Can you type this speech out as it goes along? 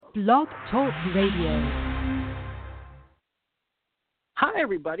Blog Talk Radio. Hi,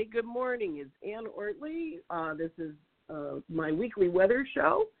 everybody. Good morning. It's Ann Ortelee. This is my weekly weather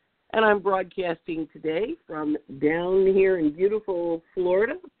show, and I'm broadcasting today from down here in beautiful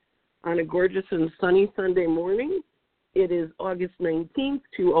Florida on a gorgeous and sunny Sunday morning. It is August 19th,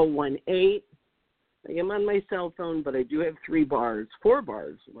 2018. I am on my cell phone, but I do have four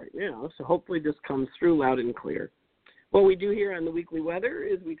bars right now, so hopefully this comes through loud and clear. What we do here on the weekly weather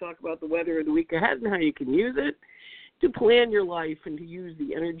is we talk about the weather of the week ahead and how you can use it to plan your life and to use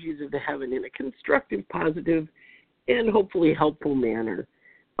the energies of the heaven in a constructive, positive, and hopefully helpful manner.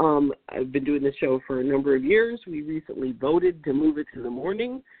 I've been doing this show for a number of years. We recently voted to move it to the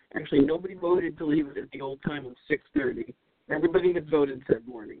morning. Actually, nobody voted to leave it at the old time of 6:30. Everybody that voted said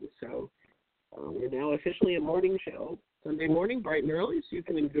morning. So we're now officially a morning show, Sunday morning, bright and early, so you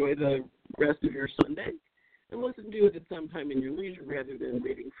can enjoy the rest of your Sunday and listen to it at some time in your leisure rather than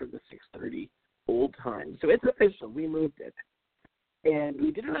waiting for the 6:30 old time. So it's official. We moved it. And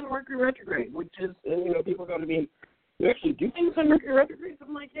we did it on Mercury retrograde, which is, people go to me, you actually do things on Mercury retrograde?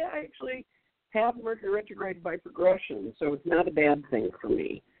 I'm like, yeah, I actually have Mercury retrograde by progression, so it's not a bad thing for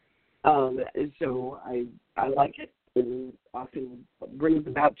me. So I like it, and often brings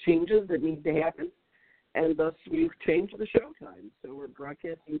about changes that need to happen, and thus we've changed the show time. So we're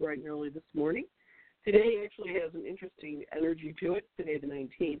broadcasting bright and early this morning. Today actually has an interesting energy to it. Today, the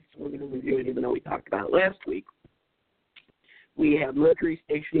 19th, we're going to review it even though we talked about it last week. We have Mercury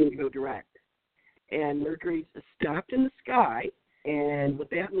stationing to go direct. And Mercury's stopped in the sky, and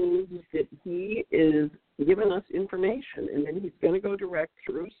what that means is that he is giving us information, and then he's going to go direct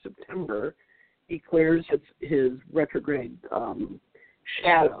through September. He clears his retrograde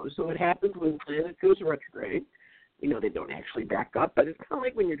shadow. So what happens when a planet goes retrograde, they don't actually back up, but it's kind of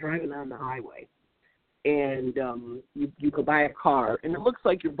like when you're driving on the highway. And you go by a car, and it looks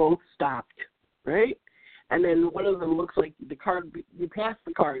like you're both stopped, right? And then one of them looks like the car, you pass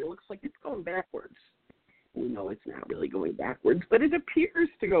the car, it looks like it's going backwards. We know it's not really going backwards, but it appears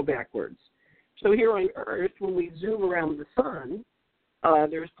to go backwards. So here on Earth, when we zoom around the sun,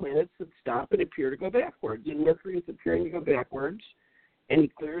 there's planets that stop and appear to go backwards. And Mercury is appearing to go backwards, and he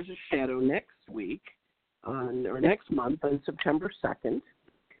clears his shadow next week, or next month on September 2nd.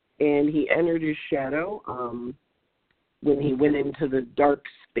 And he entered his shadow when he went into the dark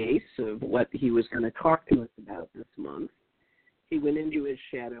space of what he was going to talk to us about this month. He went into his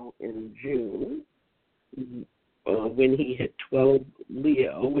shadow in June when he hit 12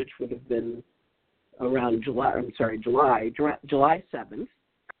 Leo, which would have been around July 7th.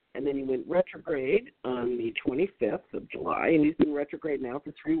 And then he went retrograde on the 25th of July, and he's been retrograde now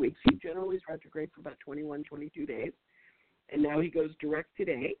for 3 weeks. He generally is retrograde for about 21, 22 days. And now he goes direct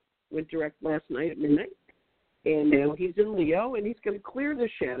today. Went direct last night at midnight, and now he's in Leo, and he's going to clear the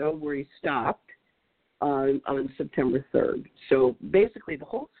shadow where he stopped on September 3rd. So basically the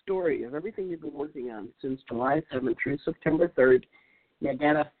whole story of everything you've been working on since July 7th through September 3rd, you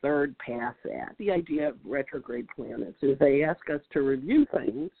got a third pass at. The idea of retrograde planets is they ask us to review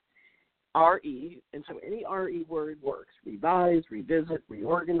things, RE, and so any RE word works: revise, revisit,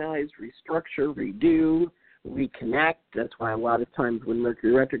 reorganize, restructure, redo, reconnect. That's why a lot of times when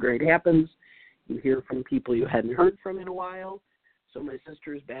Mercury retrograde happens, you hear from people you hadn't heard from in a while. So my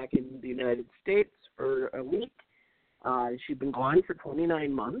sister's back in the United States for a week. She'd been gone for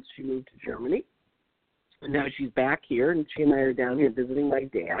 29 months. She moved to Germany. And now she's back here, and she and I are down here visiting my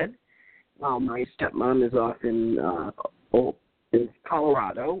dad. My stepmom is off in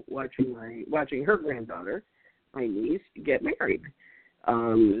Colorado watching her granddaughter, my niece, get married.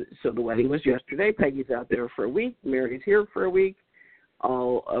 So the wedding was yesterday. Peggy's out there for a week. Mary's here for a week.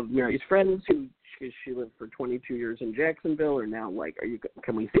 All of Mary's friends, who she lived for 22 years in Jacksonville, are now like,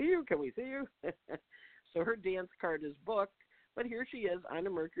 can we see you? Can we see you? So her dance card is booked, but here she is on a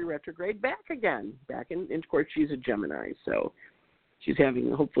Mercury retrograde back again. And of course, she's a Gemini, so she's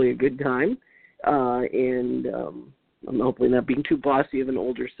having hopefully a good time. And I'm hopefully not being too bossy of an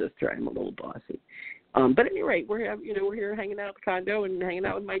older sister. I'm a little bossy. But at any rate, we're here hanging out at the condo and hanging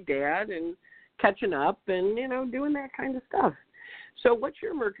out with my dad and catching up and, doing that kind of stuff. So what's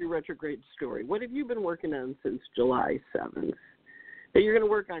your Mercury retrograde story? What have you been working on since July 7th that you're going to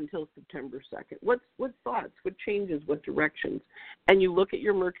work on until September 2nd? What thoughts, what changes, what directions? And you look at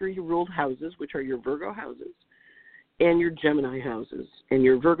your Mercury-ruled houses, which are your Virgo houses, and your Gemini houses, and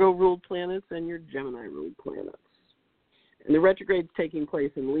your Virgo-ruled planets and your Gemini-ruled planets. And the retrograde's taking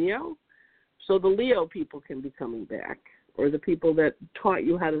place in Leo. So the Leo people can be coming back, or the people that taught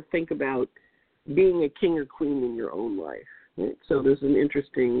you how to think about being a king or queen in your own life. Right? So there's an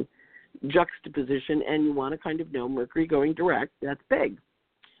interesting juxtaposition, and you want to kind of know Mercury going direct. That's big.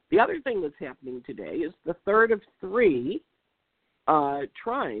 The other thing that's happening today is the third of 3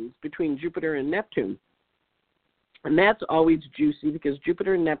 trines between Jupiter and Neptune. And that's always juicy because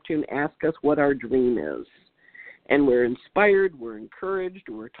Jupiter and Neptune ask us what our dream is. And we're inspired, we're encouraged,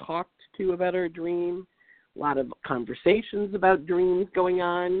 we're talked to about our dream. A lot of conversations about dreams going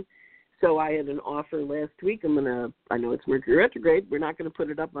on. So I had an offer last week. I know it's Mercury retrograde. We're not going to put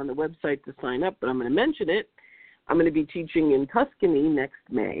it up on the website to sign up, but I'm going to mention it. I'm going to be teaching in Tuscany next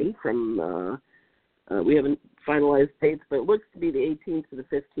May from, we haven't finalized dates, but it looks to be the 18th to the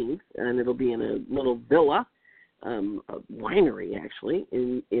 15th, and it'll be in a little villa, a winery actually,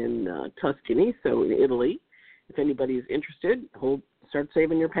 in Tuscany, so in Italy. If anybody's interested, start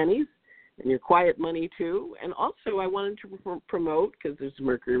saving your pennies and your quiet money too. And also I wanted to promote, because there's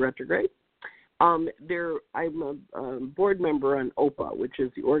Mercury retrograde, I'm a board member on OPA, which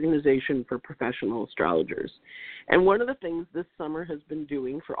is the Organization for Professional Astrologers. And one of the things this summer has been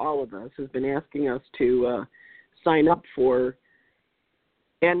doing for all of us has been asking us to sign up for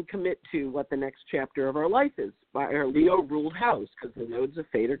and commit to what the next chapter of our life is by our Leo-ruled house, because the nodes of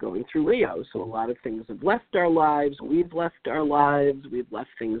fate are going through Leo. So a lot of things have left our lives. We've left our lives. We've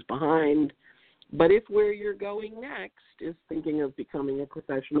left things behind. But if where you're going next is thinking of becoming a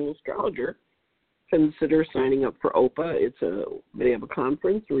professional astrologer, consider signing up for OPA. They have a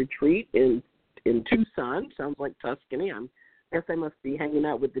conference, a retreat in Tucson. Sounds like Tuscany. I guess I must be hanging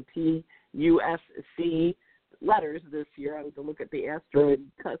out with the TUSC letters this year. I have to look at the asteroid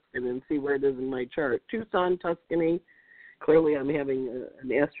Tuscan and see where it is in my chart. Tucson, Tuscany. Clearly I'm having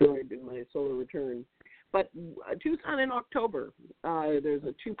an asteroid in my solar return. But Tucson in October, there's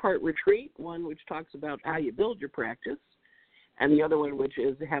a 2-part retreat, one which talks about how you build your practice, and the other one which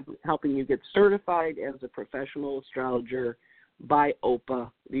is helping you get certified as a professional astrologer by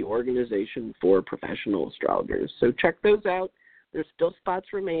OPA, the Organization for Professional Astrologers. So check those out. There's still spots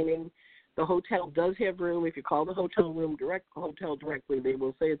remaining. The hotel does have room. If you call the hotel directly, they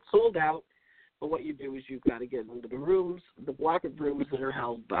will say it's sold out. But what you do is you've got to get into the rooms, the block of rooms that are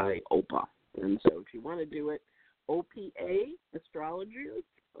held by OPA. And so if you want to do it, OPA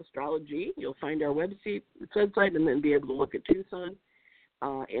astrology, you'll find our website and then be able to look at Tucson.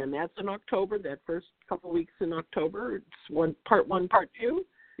 And that's in October, that first couple weeks in October. It's part 1, part 2.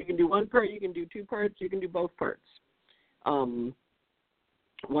 You can do 1 part, you can do 2 parts, you can do both parts.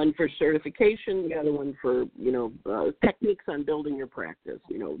 One for certification, the other one for, techniques on building your practice,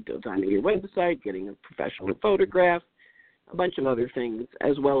 designing your website, getting a professional photograph, a bunch of other things,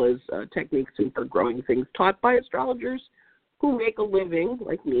 as well as techniques for growing things taught by astrologers who make a living,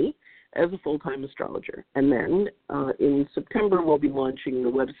 like me, as a full-time astrologer. And then in September, we'll be launching the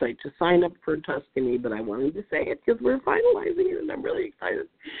website to sign up for Tuscany, but I wanted to say it because we're finalizing it, and I'm really excited.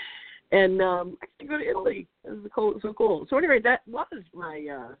 And I get to go to Italy. This is so cool. So anyway, that was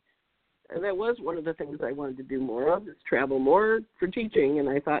one of the things I wanted to do more of, is travel more for teaching. And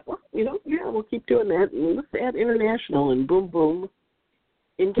I thought, we'll keep doing that. And let's add international, and boom, boom.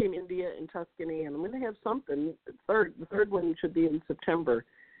 In came India and Tuscany, and I'm going to have something. The third one should be in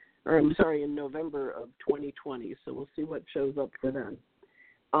in November of 2020. So we'll see what shows up for then.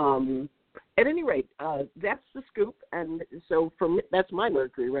 At any rate, that's the scoop, and so that's my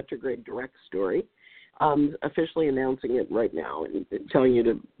Mercury retrograde direct story. I'm officially announcing it right now and telling you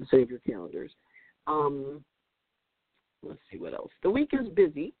to save your calendars. Let's see what else. The week is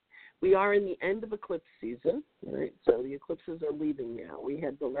busy. We are in the end of eclipse season, right? So the eclipses are leaving now. We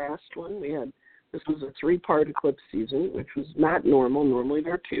had the last one. This was a 3-part eclipse season, which was not normal. Normally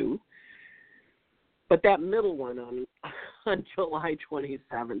there are 2. But that middle one on July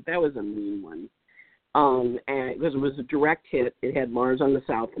 27th, that was a mean one. And because it was a direct hit, it had Mars on the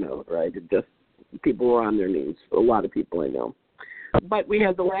south node, right? People were on their knees. A lot of people I know. But we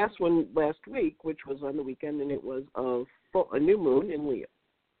had the last one last week, which was on the weekend, and it was a new moon in Leo.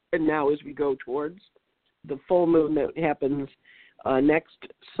 And now as we go towards the full moon that happens next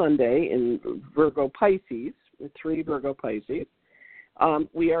Sunday in Virgo Pisces, 3 Virgo Pisces,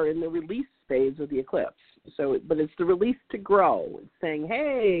 we are in the release phase of the eclipse. But it's the release to grow. It's saying,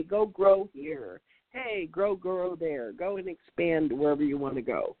 hey, go grow here. Hey, grow there. Go and expand wherever you want to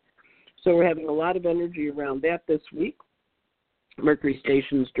go. So we're having a lot of energy around that this week. Mercury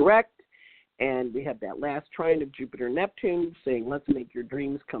stations direct, and we have that last trine of Jupiter-Neptune saying, let's make your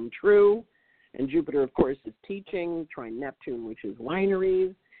dreams come true. And Jupiter, of course, is teaching, trine Neptune, which is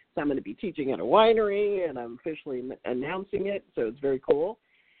wineries. So I'm going to be teaching at a winery, and I'm officially announcing it, so it's very cool.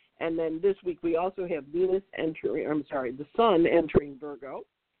 And then this week we also have the Sun entering Virgo.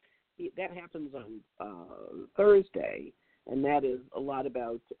 That happens on Thursday. And that is a lot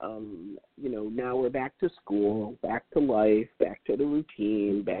about, now we're back to school, back to life, back to the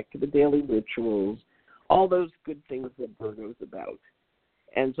routine, back to the daily rituals, all those good things that Virgo's about.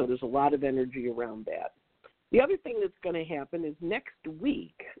 And so there's a lot of energy around that. The other thing that's going to happen is next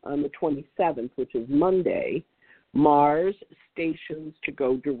week on the 27th, which is Monday, Mars stations to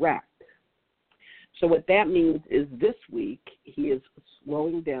go direct. So what that means is this week he is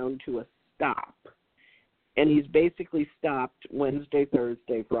slowing down to a stop. And he's basically stopped Wednesday,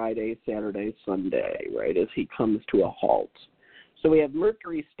 Thursday, Friday, Saturday, Sunday, right, as he comes to a halt. So we have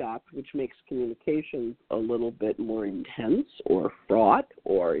Mercury stopped, which makes communications a little bit more intense or fraught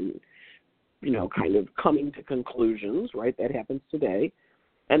or, kind of coming to conclusions, right? That happens today.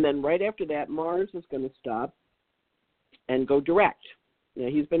 And then right after that, Mars is going to stop and go direct. Now,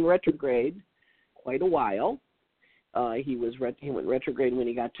 he's been retrograde quite a while. He went retrograde when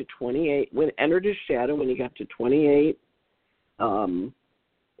he got to 28, entered his shadow when he got to 28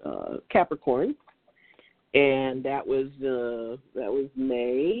 Capricorn, and that was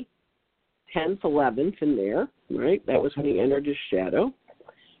May 10th, 11th in there, right? That was when he entered his shadow,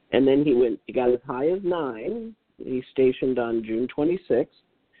 and then he got as high as 9. He stationed on June 26th,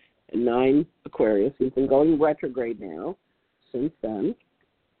 and 9 Aquarius. He's been going retrograde now since then.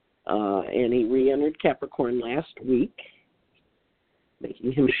 And he re-entered Capricorn last week,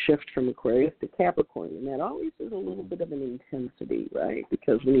 making him shift from Aquarius to Capricorn. And that always is a little bit of an intensity, right?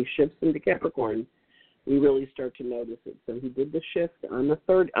 Because when he shifts into Capricorn, we really start to notice it. So he did the shift on the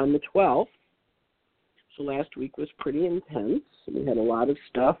 12th. So last week was pretty intense. We had a lot of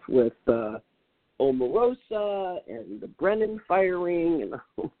stuff with Omarosa and the Brennan firing and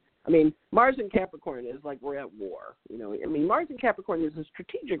Mars in Capricorn is like we're at war. Mars in Capricorn is a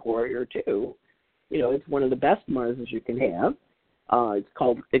strategic warrior, too. It's one of the best Marses you can have. It's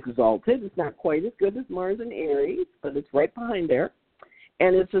called Exalted. It's not quite as good as Mars in Aries, but it's right behind there.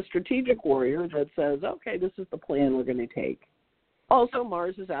 And it's a strategic warrior that says, okay, this is the plan we're going to take. Also,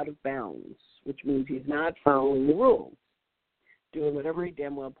 Mars is out of bounds, which means he's not following the rules, doing whatever he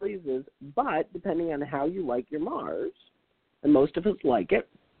damn well pleases. But depending on how you like your Mars, and most of us like it,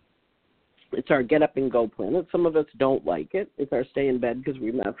 it's our get up and go planet. Some of us don't like it. It's our stay in bed because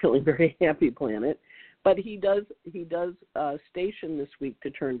we're not feeling very happy planet. But he does station this week to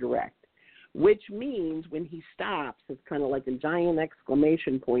turn direct, which means when he stops, it's kind of like a giant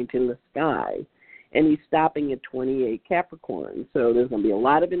exclamation point in the sky, and he's stopping at 28 Capricorn. So there's going to be a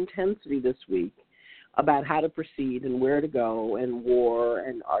lot of intensity this week about how to proceed and where to go and war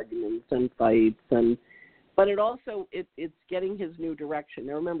and arguments and fights but it also, it's getting his new direction.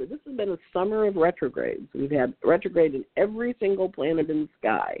 Now, remember, this has been a summer of retrogrades. We've had retrograde in every single planet in the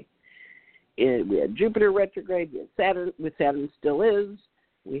sky. We had Jupiter retrograde. We had Saturn, which Saturn still is.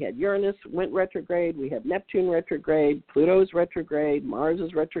 We had Uranus went retrograde. We had Neptune retrograde. Pluto's retrograde. Mars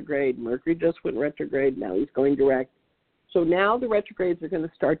is retrograde. Mercury just went retrograde. Now he's going direct. So now the retrogrades are going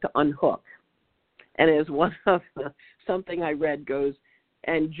to start to unhook. And as one of something I read goes,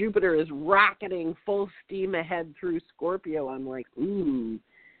 and Jupiter is rocketing full steam ahead through Scorpio. I'm like,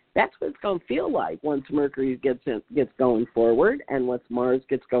 that's what it's going to feel like once Mercury gets going forward and once Mars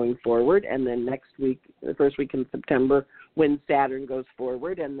gets going forward. And then next week, the first week in September, when Saturn goes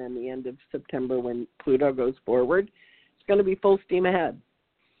forward, and then the end of September when Pluto goes forward, it's going to be full steam ahead.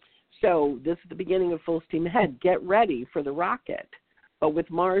 So this is the beginning of full steam ahead. Get ready for the rocket. But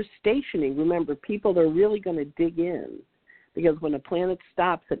with Mars stationing, remember, people are really going to dig in. Because when a planet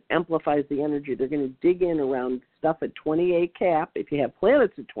stops, it amplifies the energy. They're going to dig in around stuff at 28 Cap. If you have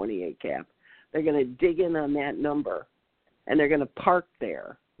planets at 28 Cap, they're going to dig in on that number. And they're going to park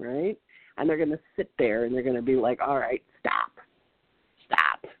there, right? And they're going to sit there, and they're going to be like, all right, stop.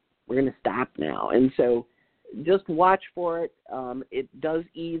 We're going to stop now. And so just watch for it. It does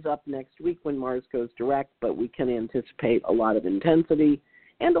ease up next week when Mars goes direct, but we can anticipate a lot of intensity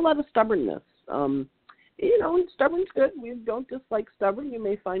and a lot of stubbornness. And stubborn's good. We don't dislike stubborn. You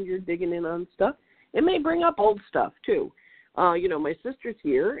may find you're digging in on stuff. It may bring up old stuff, too. My sister's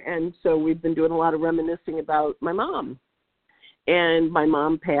here, and so we've been doing a lot of reminiscing about my mom. And my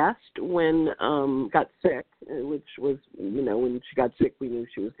mom passed when got sick, which was, when she got sick, we knew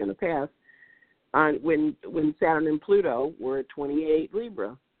she was going to pass. When Saturn and Pluto were at 28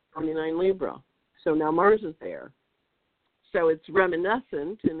 Libra, 29 Libra. So now Mars is there. So it's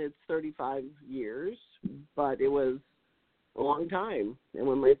reminiscent, and it's 35 years, but it was a long time. And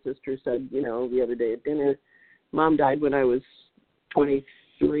when my sister said, the other day at dinner, Mom died when I was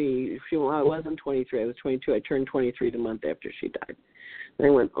 23. I wasn't 23. I was 22. I turned 23 the month after she died. And I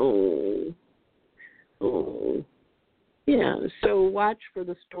went, oh. Yeah, so watch for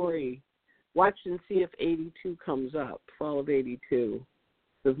the story watch and see if 82 comes up, fall of 82,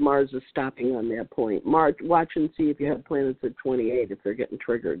 because Mars is stopping on that point. Watch and see if you have planets at 28, if they're getting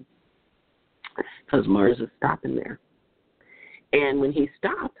triggered, because Mars is stopping there. And when he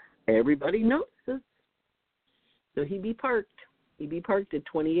stops, everybody notices. So he'd be parked. He'd be parked at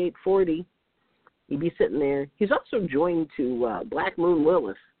 2840. He'd be sitting there. He's also joined to Black Moon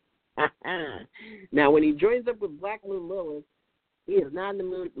Lilith. Now, when he joins up with Black Moon Lilith, he is not in the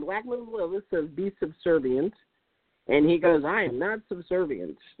moon. Black Moon Lilith says, be subservient. And he goes, I am not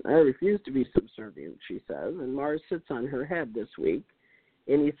subservient. I refuse to be subservient, she says. And Mars sits on her head this week.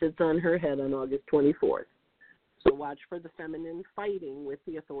 And he sits on her head on August 24th. So watch for the feminine fighting with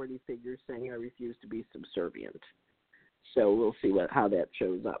the authority figures saying, I refuse to be subservient. So we'll see how that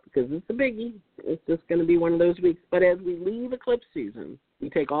shows up, because it's a biggie. It's just going to be one of those weeks. But as we leave eclipse season, we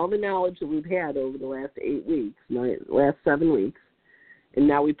take all the knowledge that we've had over the last 8 weeks, last 7 weeks, and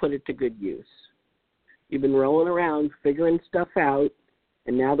now we put it to good use. You've been rolling around, figuring stuff out,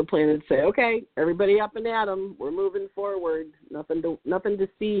 and now the planets say, okay, everybody up and at 'em. We're moving forward. Nothing to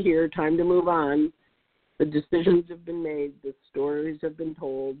see here. Time to move on. The decisions have been made. The stories have been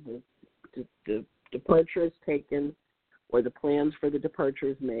told. The departure is taken, or the plans for the departure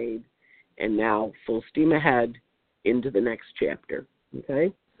is made, and now full steam ahead into the next chapter,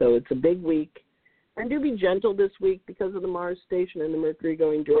 okay? So it's a big week. And do be gentle this week because of the Mars station and the Mercury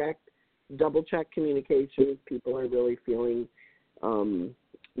going direct. Double-check communications. People are really feeling,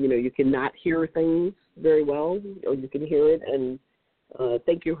 you cannot hear things very well, or you can hear it and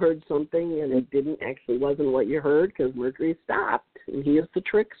think you heard something, and it wasn't what you heard, because Mercury stopped, and he is the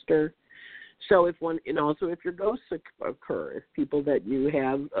trickster. So if your ghosts occur, if people that you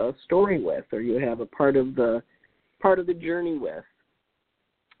have a story with, or you have a part of the journey with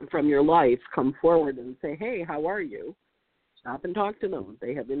from your life, come forward and say, hey, how are you? Stop and talk to them.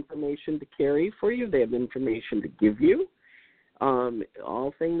 They have information to carry for you. They have information to give you.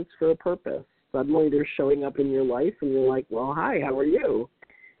 All things for a purpose. Suddenly they're showing up in your life, and you're like, well, hi, how are you?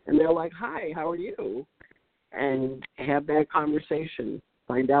 And they're like, hi, how are you? And have that conversation.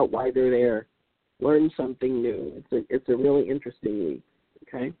 Find out why they're there. Learn something new. It's a really interesting week,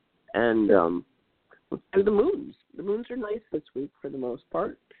 okay? And the moons. The moons are nice this week for the most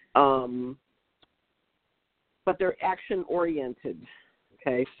part. But they're action-oriented,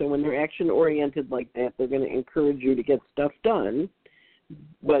 okay? So when they're action-oriented like that, they're going to encourage you to get stuff done,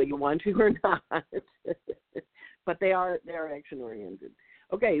 whether you want to or not. But they are action-oriented.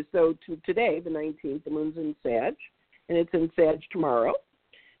 Okay, so today, the 19th, the moon's in Sag, and it's in Sag tomorrow.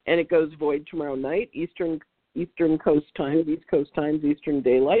 And it goes void tomorrow night, Eastern Coast time, East Coast times, Eastern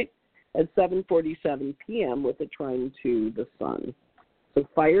Daylight, at 7:47 p.m. with a trine to the sun. So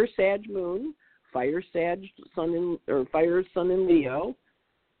fire Sag moon, fire Sag sun fire sun in Leo,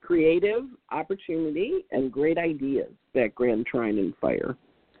 creative opportunity and great ideas, that grand trine in fire.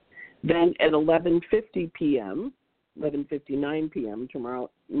 Then at 11:50 p.m., 11:59 p.m.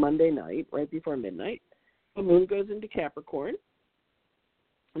 tomorrow, Monday night, right before midnight, the moon goes into Capricorn.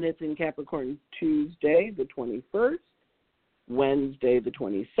 And it's in Capricorn Tuesday, the 21st, Wednesday, the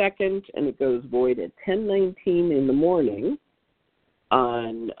 22nd, and it goes void at 10:19 in the morning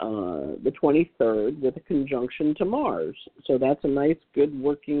on the 23rd with a conjunction to Mars. So that's a nice, good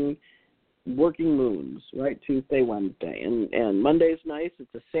working moons, right? Tuesday, Wednesday. And Monday's nice.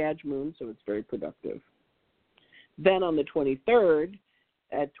 It's a Sag moon, so it's very productive. Then on the 23rd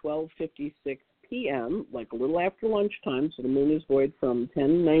at 12:56 p.m., like a little after lunchtime, so the moon is void from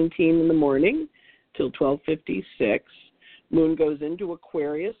 10:19 in the morning till 12:56. Moon goes into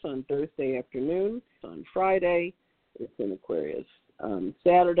Aquarius on Thursday afternoon. On Friday, it's in Aquarius.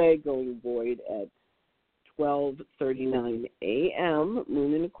 Saturday, going void at 12:39 a.m.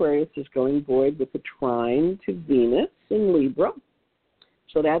 Moon in Aquarius is going void with a trine to Venus in Libra.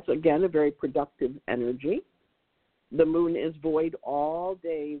 So that's, again, a very productive energy. The moon is void all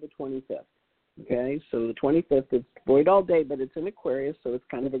day the 25th. Okay, so the 25th, it's void all day, but it's in Aquarius, so it's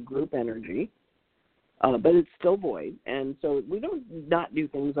kind of a group energy. But it's still void. And so we don't not do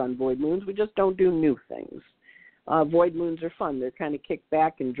things on void moons. We just don't do new things. Void moons are fun. They're kind of kick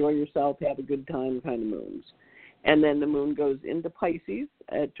back, enjoy yourself, have a good time kind of moons. And then the moon goes into Pisces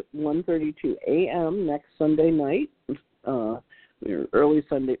at 1:32 a.m. next Sunday night, early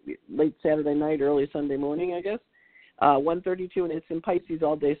Sunday, late Saturday night, early Sunday morning, I guess. 1:32, and it's in Pisces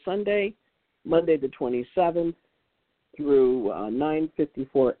all day Sunday, Monday the 27th through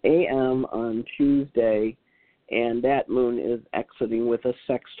 9:54 a.m. on Tuesday, and that moon is exiting with a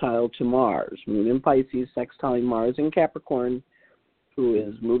sextile to Mars. Moon in Pisces, sextiling Mars in Capricorn, who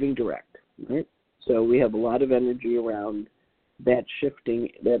is moving direct, right? So we have a lot of energy around that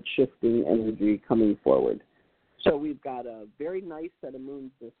shifting energy coming forward. So we've got a very nice set of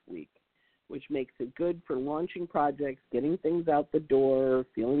moons this week, which makes it good for launching projects, getting things out the door,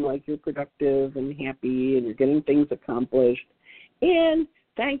 feeling like you're productive and happy and you're getting things accomplished. And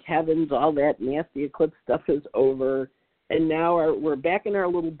thank heavens all that nasty eclipse stuff is over, and now we're back in our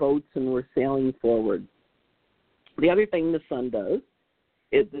little boats and we're sailing forward. The other thing the sun does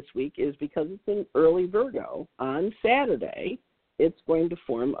this week is, because it's in early Virgo, on Saturday, it's going to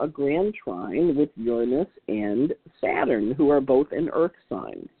form a grand trine with Uranus and Saturn, who are both in earth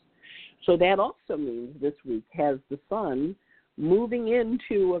signs. So that also means this week has the sun moving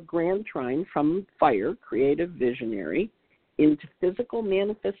into a grand trine from fire, creative, visionary, into physical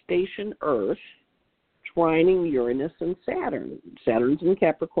manifestation earth, trining Uranus and Saturn. Saturn's in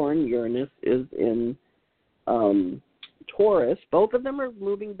Capricorn, Uranus is in Taurus. Both of them are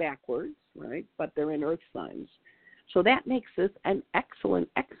moving backwards, right? But they're in earth signs. So that makes this an excellent,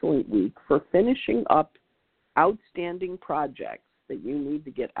 excellent week for finishing up outstanding projects that you need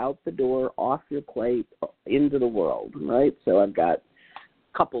to get out the door, off your plate, into the world, right? So I've got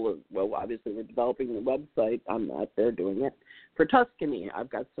a couple of, well, obviously we're developing the website. I'm not there doing it. For Tuscany, I've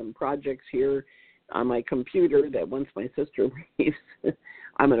got some projects here on my computer that once my sister leaves,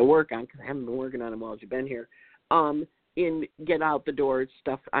 I'm going to work on, because I haven't been working on them while she's been here, in get out the door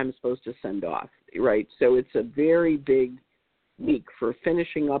stuff I'm supposed to send off, right? So it's a very big week for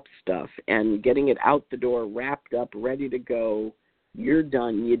finishing up stuff and getting it out the door, wrapped up, ready to go. You're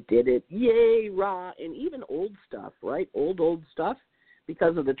done. You did it. Yay, rah. And even old stuff, right? Old stuff,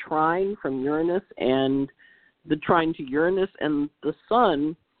 because of the trine from Uranus and the trine to Uranus and the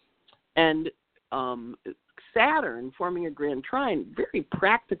sun and Saturn forming a grand trine, very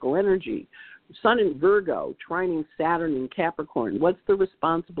practical energy. Sun in Virgo, trining Saturn in Capricorn. What's the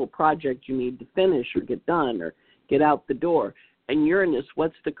responsible project you need to finish or get done or get out the door? And Uranus,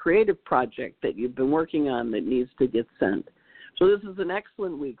 what's the creative project that you've been working on that needs to get sent? So this is an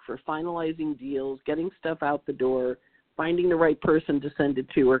excellent week for finalizing deals, getting stuff out the door, finding the right person to send it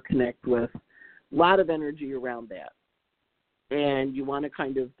to or connect with. A lot of energy around that. And you want to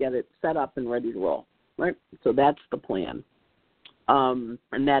kind of get it set up and ready to roll, right? So that's the plan.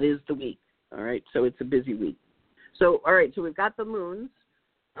 And that is the week, all right? So it's a busy week. So, all right, so we've got the moons.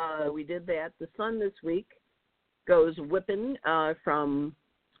 We did that. The sun this week goes whipping from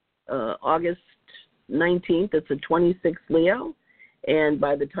August 19th. It's a 26 Leo. And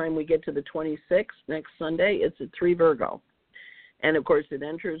by the time we get to the 26th, next Sunday, it's a 3 Virgo. And, of course, it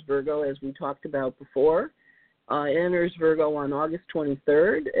enters Virgo, as we talked about before. It enters Virgo on August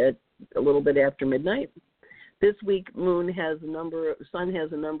 23rd at a little bit after midnight. This week, sun has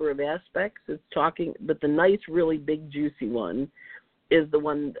a number of aspects. It's talking, but the nice, really big, juicy one is the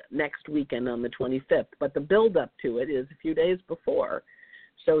one next weekend on the 25th. But the build-up to it is a few days before.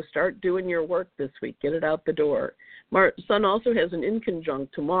 So start doing your work this week. Get it out the door. Sun also has an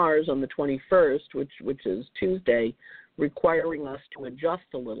inconjunct to Mars on the 21st, which is Tuesday, requiring us to adjust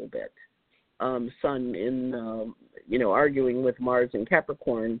a little bit. Sun in, arguing with Mars in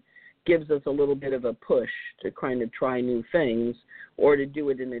Capricorn gives us a little bit of a push to kind of try new things or to do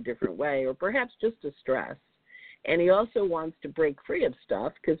it in a different way or perhaps just to stress. And he also wants to break free of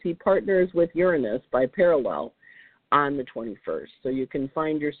stuff because he partners with Uranus by parallel on the 21st. So you can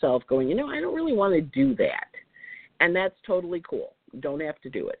find yourself going, I don't really want to do that. And that's totally cool. You don't have to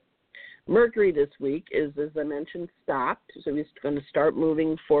do it. Mercury this week is, as I mentioned, stopped. So he's going to start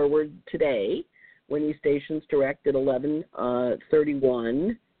moving forward today when he stations direct at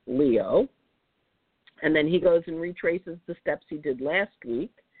 11:31 Leo. And then he goes and retraces the steps he did last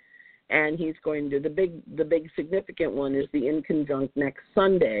week. And he's going to, the big significant one is the inconjunct next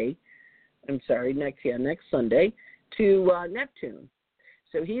Sunday to Neptune.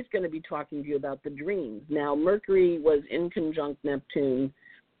 So he's going to be talking to you about the dreams. Now, Mercury was inconjunct Neptune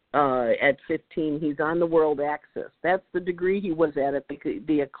at 15. He's on the world axis. That's the degree he was at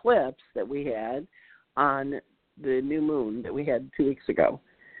the eclipse that we had on the new moon that we had 2 weeks ago.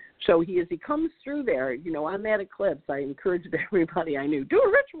 So as he comes through there, on that eclipse, I encouraged everybody I knew, do a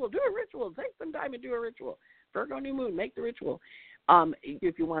ritual, take some time and do a ritual. Virgo new moon, make the ritual.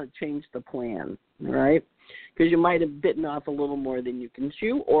 If you want to change the plan, right? Because you might have bitten off a little more than you can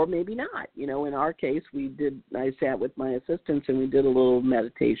chew, or maybe not. In our case, I sat with my assistants and we did a little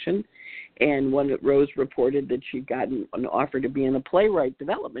meditation. And Rose reported that she'd gotten an offer to be in a playwright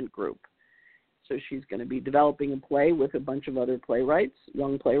development group. So she's going to be developing a play with a bunch of other playwrights,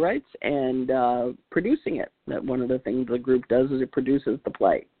 young playwrights, and producing it. That one of the things the group does is it produces the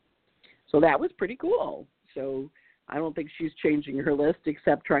play. So that was pretty cool. So I don't think she's changing her list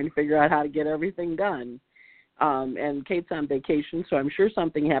except trying to figure out how to get everything done. And Kate's on vacation, so I'm sure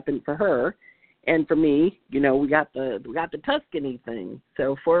something happened for her. And for me, we got the Tuscany thing.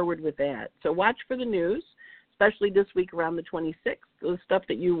 So forward with that. So watch for the news, especially this week around the 26th. The stuff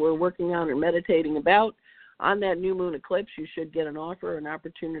that you were working on or meditating about. On that new moon eclipse, you should get an offer, an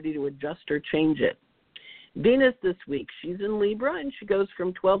opportunity to adjust or change it. Venus this week, she's in Libra, and she goes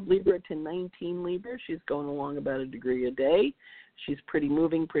from 12 Libra to 19 Libra. She's going along about a degree a day. She's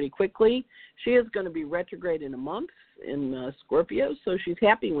moving pretty quickly. She is going to be retrograde in a month in Scorpio, so she's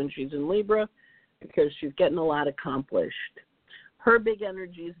happy when she's in Libra because she's getting a lot accomplished. Her big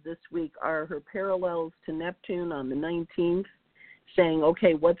energies this week are her parallels to Neptune on the 19th, saying,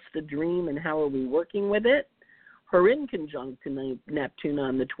 okay, what's the dream and how are we working with it? Her inconjunct to Neptune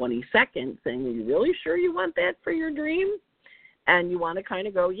on the 22nd, saying, are you really sure you want that for your dream? And you want to kind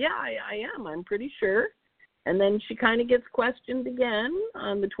of go, yeah, I am. I'm pretty sure. And then she kind of gets questioned again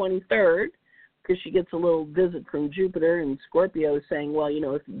on the 23rd because she gets a little visit from Jupiter and Scorpio saying, well,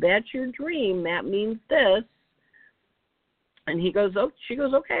 if that's your dream, that means this. And she goes,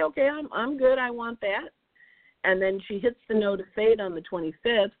 okay, I'm good. I want that. And then she hits the note of fate on the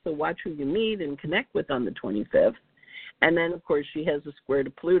 25th, so watch who you meet and connect with on the 25th. And then, of course, she has a square to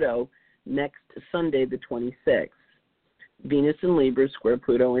Pluto next Sunday, the 26th. Venus in Libra, square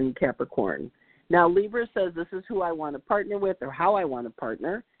Pluto in Capricorn. Now, Libra says this is who I want to partner with or how I want to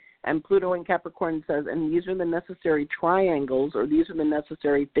partner. And Pluto in Capricorn says, and these are the necessary triangles or these are the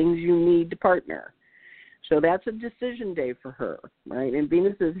necessary things you need to partner. So that's a decision day for her, right? And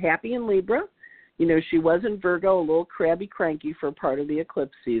Venus is happy in Libra. She was in Virgo, a little crabby cranky for part of the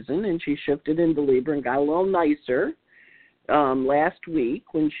eclipse season, and she shifted into Libra and got a little nicer last week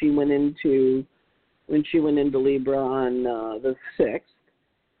when she went into Libra on the 6th.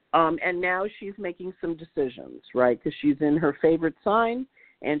 And now she's making some decisions, right? Because she's in her favorite sign,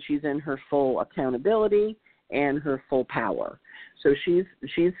 and she's in her full accountability and her full power. So she's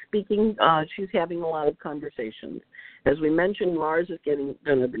speaking. She's having a lot of conversations. As we mentioned, Mars is going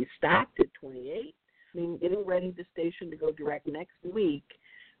to be stopped at 28, getting ready to station to go direct next week.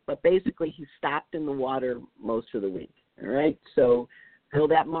 But basically, he's stopped in the water most of the week. All right. So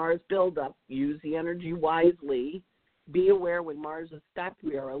that Mars buildup, use the energy wisely. Be aware when Mars is stopped,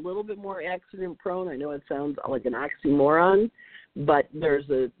 we are a little bit more accident prone. I know it sounds like an oxymoron, but there's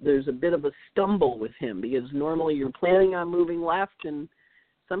a bit of a stumble with him because normally you're planning on moving left and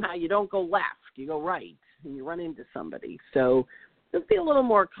somehow you don't go left, you go right and you run into somebody. So just be a little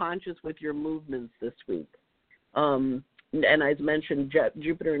more conscious with your movements this week. And as mentioned,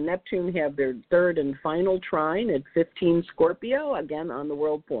 Jupiter and Neptune have their third and final trine at 15 Scorpio, again on the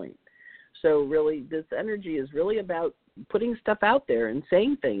world point. So really, this energy is really about putting stuff out there and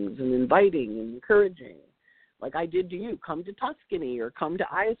saying things and inviting and encouraging. Like I did to you, come to Tuscany or come to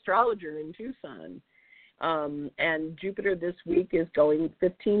iAstrologer in Tucson. And Jupiter this week is going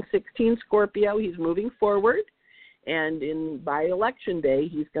 15, 16 Scorpio. He's moving forward. And by election day,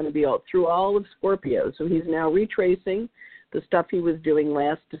 he's going to be through all of Scorpio. So he's now retracing the stuff he was doing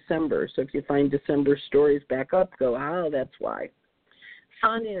last December. So if you find December stories back up, go, that's why.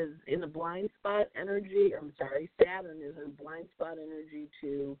 Sun is in a blind spot energy. Saturn is in blind spot energy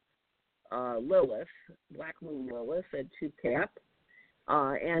to Lilith, Black Moon Lilith at 2 Cap.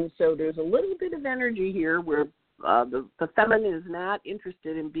 And so there's a little bit of energy here where the feminine is not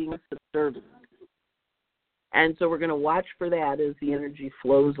interested in being subservient. And so we're going to watch for that as the energy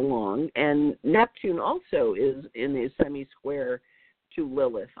flows along. And Neptune also is in a semi-square to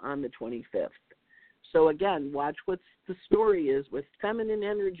Lilith on the 25th. So again, watch what the story is with feminine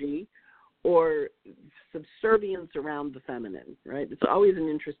energy or subservience around the feminine, right? It's always an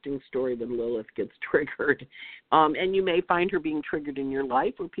interesting story when Lilith gets triggered. And you may find her being triggered in your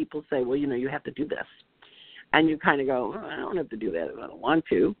life where people say, well, you have to do this. And you kind of go, I don't have to do that if I don't want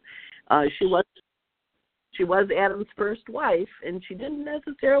to. She was Adam's first wife, and she didn't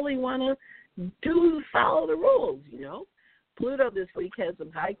necessarily want to follow the rules, Pluto this week has a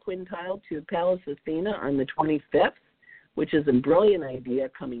high quintile to Pallas Athena on the 25th, which is a brilliant idea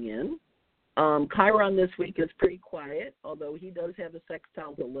coming in. Chiron this week is pretty quiet, although he does have a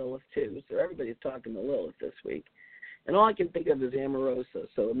sextile to Lilith too, so everybody's talking to Lilith this week. And all I can think of is Amorosa,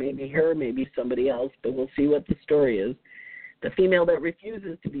 so it may be her, maybe somebody else, but we'll see what the story is. The female that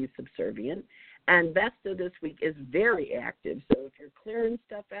refuses to be subservient. And Vesta this week is very active. So if you're clearing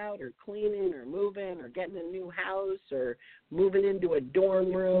stuff out or cleaning or moving or getting a new house or moving into a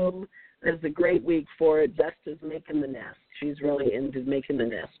dorm room, it's a great week for it. Vesta's making the nest. She's really into making the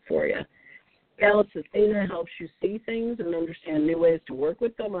nest for you. Pallas Athena helps you see things and understand new ways to work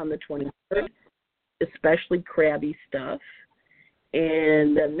with them on the 23rd, especially crabby stuff.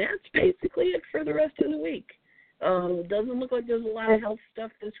 And then that's basically it for the rest of the week. Doesn't look like there's a lot of health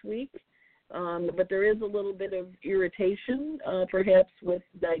stuff this week, but there is a little bit of irritation, perhaps with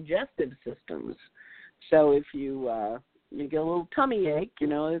digestive systems. So if you get a little tummy ache,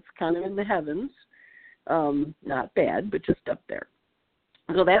 it's kind of in the heavens. Not bad, but just up there.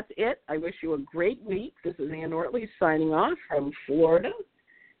 So that's it. I wish you a great week. This is Ann Ortelee signing off from Florida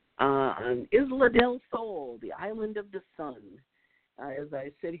on Isla del Sol, the island of the sun. As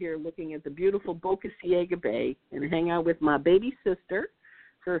I sit here looking at the beautiful Boca Ciega Bay and hang out with my baby sister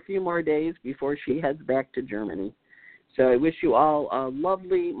for a few more days before she heads back to Germany. So I wish you all a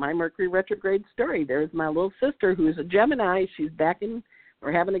lovely My Mercury Retrograde story. There's my little sister who's a Gemini. She's back in.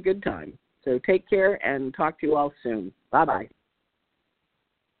 We're having a good time. So take care and talk to you all soon. Bye-bye.